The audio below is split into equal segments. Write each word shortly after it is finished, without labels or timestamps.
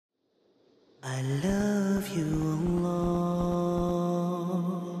I love you, Allah.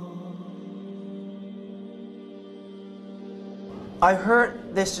 I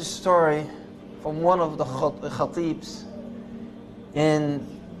heard this story from one of the khatibs in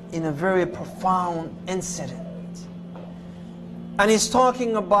a very profound incident. And he's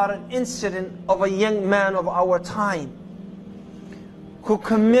talking about an incident of a young man of our time who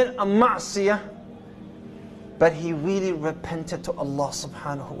committed a ma'siyah, but he really repented to Allah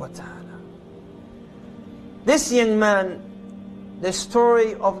subhanahu wa ta'ala. This young man, the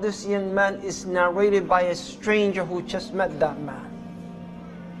story of this young man is narrated by a stranger who just met that man.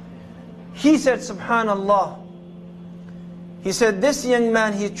 He said, subhanallah, he said this young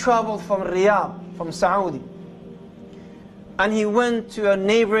man, he traveled from Riyadh, from Saudi, and he went to a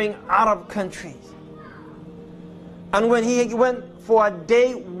neighboring Arab country. And when he went for a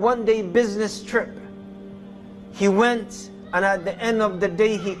one-day business trip, he went, and at the end of the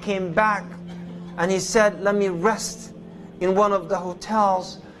day he came back and he said, let me rest in one of the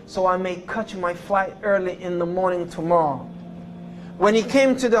hotels so I may catch my flight early in the morning tomorrow. When he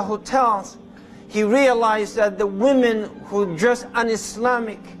came to the hotels, he realized that the women who dress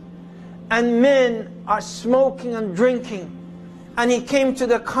un-Islamic and men are smoking and drinking. And he came to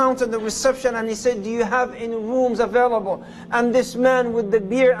the counter, the reception, and he said, do you have any rooms available? And this man with the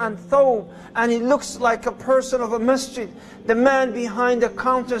beard and thobe, and he looks like a person of a masjid. The man behind the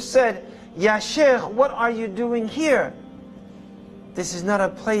counter said, Ya Sheikh, what are you doing here? This is not a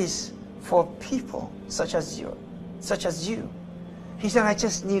place for people such as you. He said, I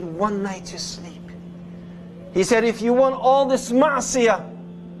just need one night to sleep. He said, if you want all this ma'siyah,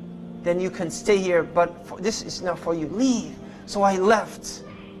 then you can stay here, but this is not for you. Leave. So I left.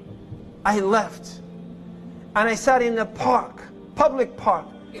 And I sat in a park, public park,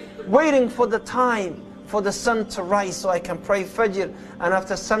 waiting for the time for the sun to rise so I can pray Fajr. And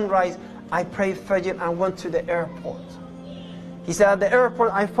after sunrise, I prayed Fajr and went to the airport. He said, at the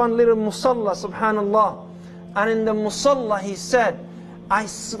airport, I found little musalla, subhanallah. And in the musalla, he said, I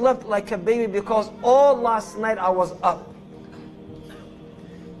slept like a baby because all last night I was up.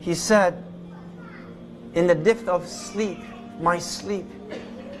 He said, in the depth of sleep, my sleep,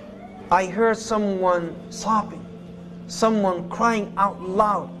 I heard someone sobbing, someone crying out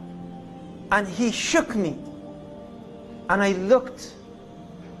loud, and he shook me, and I looked,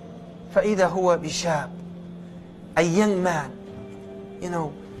 فَإِذَا هُوَ بِشَابٍ, a young man,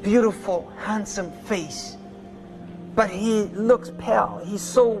 beautiful, handsome face, but he looks pale. He's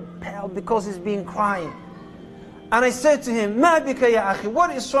so pale because he's been crying. And I said to him, مَا بِكَ يَا أَخِي,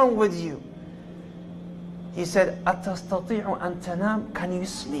 what is wrong with you? He said, أَتَسْتَطِيعُ أَن تَنَامْ, can you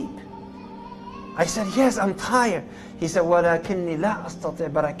sleep? I said, yes, I'm tired. He said, وَلَكِنِّي لَا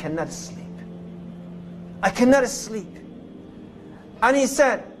أَسْتَطِيعُ, but I cannot sleep. I cannot sleep. And he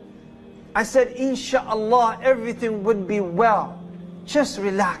said, I said, Insha'Allah, everything would be well. Just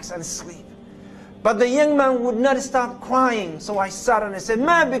relax and sleep. But the young man would not stop crying. So I sat and I said,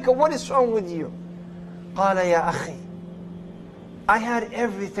 مَا بِكَ, what is wrong with you? قَالَ يَا أَخِي, I had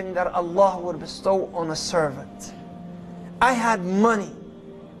everything that Allah would bestow on a servant. I had money,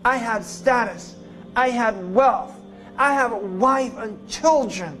 I had status, I had wealth, I have a wife and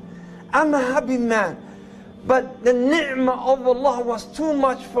children. I'm a happy man. But the ni'mah of Allah was too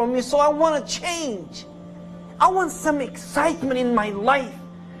much for me, so I want to change. I want some excitement in my life.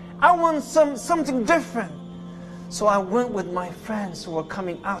 I want something different. So I went with my friends who were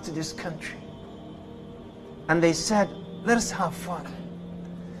coming out to this country. And they said, let us have fun.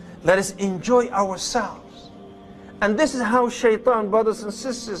 Let us enjoy ourselves. And this is how shaitan, brothers and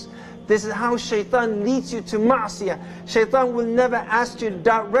sisters, this is how shaitan leads you to ma'siyah. Shaitan will never ask you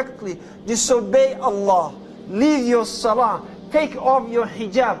directly, disobey Allah, leave your salah, take off your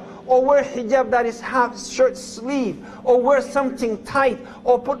hijab, or wear hijab that is half shirt sleeve, or wear something tight,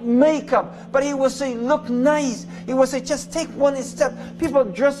 or put makeup. But he will say, look nice. He will say, just take one step. People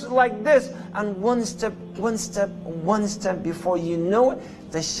dress like this, and one step before you know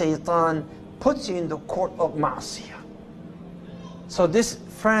it, the shaitan puts you in the court of ma'siyah. So his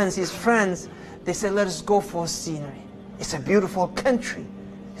friends, they said, let us go for scenery. It's a beautiful country.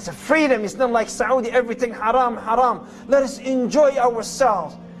 It's a freedom. It's not like Saudi, everything haram. Let us enjoy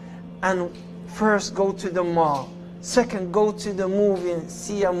ourselves. And first go to the mall. Second, go to the movie and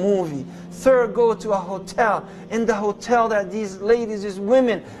see a movie. Third, go to a hotel. In the hotel that these ladies, these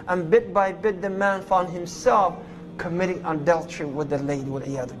women, and bit by bit the man found himself committing adultery with the lady, with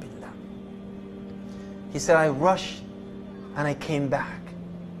iyadu billah. He said, I rushed and I came back.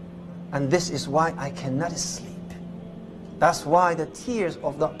 And this is why I cannot sleep. That's why the tears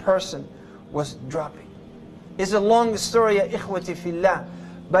of that person was dropping. It's a long story, ya ikhwati fillah.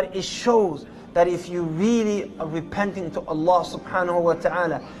 But it shows that if you really are repenting to Allah subhanahu wa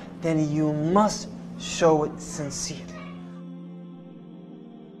ta'ala, then you must show it sincerely.